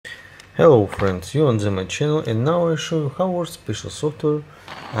Hello friends, you on my channel, and now I show you how works special software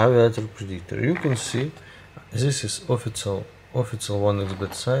Aviator Predictor. You can see this is official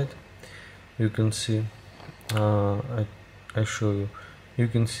 1xbet site. You can see I show you. You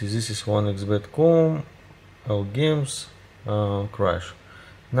can see this is 1xbet.com, all games, crash.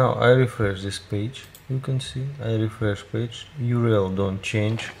 Now I refresh this page. You can see I refresh page. URL don't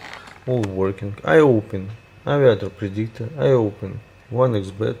change, all working. I open Aviator Predictor. I open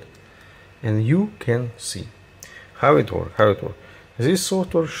 1xbet. And you can see how it works. This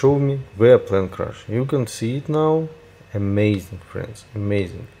software show me where plan crash. You can see it now. Amazing, friends,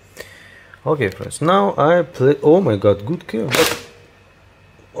 amazing. Okay, friends, now I play. Oh my god, good kill. But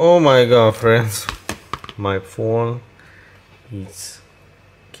oh my god, friends, my phone is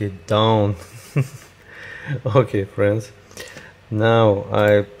get down. Okay, friends, now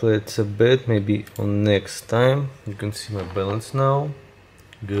I played a bit. Maybe on next time. You can see my balance now.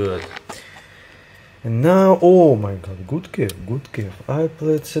 Good. And now, oh my god, good cave. I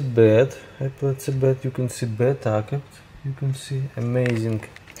played a bet, you can see bet accept, you can see, amazing.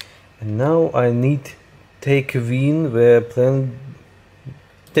 And now I need take a win, where plan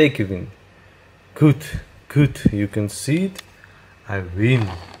take a win. Good, you can see it, I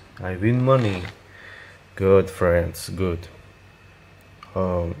win money. Good, friends, good.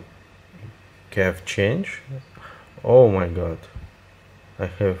 Cave change, oh my god, I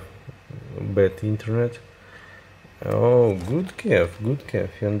have bad internet. Oh, good calf,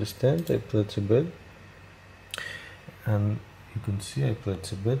 you understand? I played a bet, and you can see I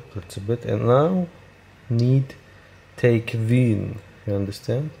played a bet, and now need take win. You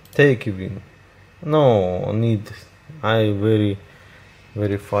understand? Take win. No, need I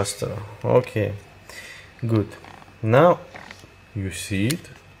very faster. Okay, good. Now you see it.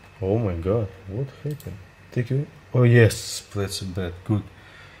 Oh my god, what happened? Take win. Oh yes, played a bet. Good.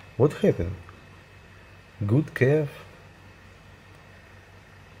 What happened? Good calf.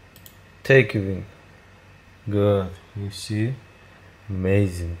 Take a win. Good. You see?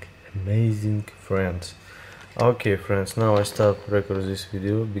 Amazing, friends. Okay, friends. Now I start record this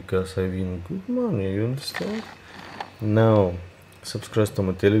video because I win good money. You understand? Now subscribe to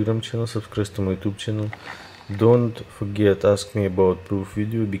my Telegram channel. Subscribe to my YouTube channel. Don't forget ask me about proof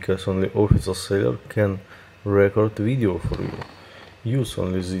video, because only official seller can record video for you. Use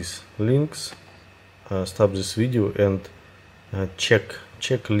only these links. Stop this video and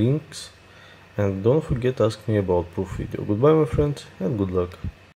check links, and don't forget ask me about proof video. Goodbye my friends, and good luck.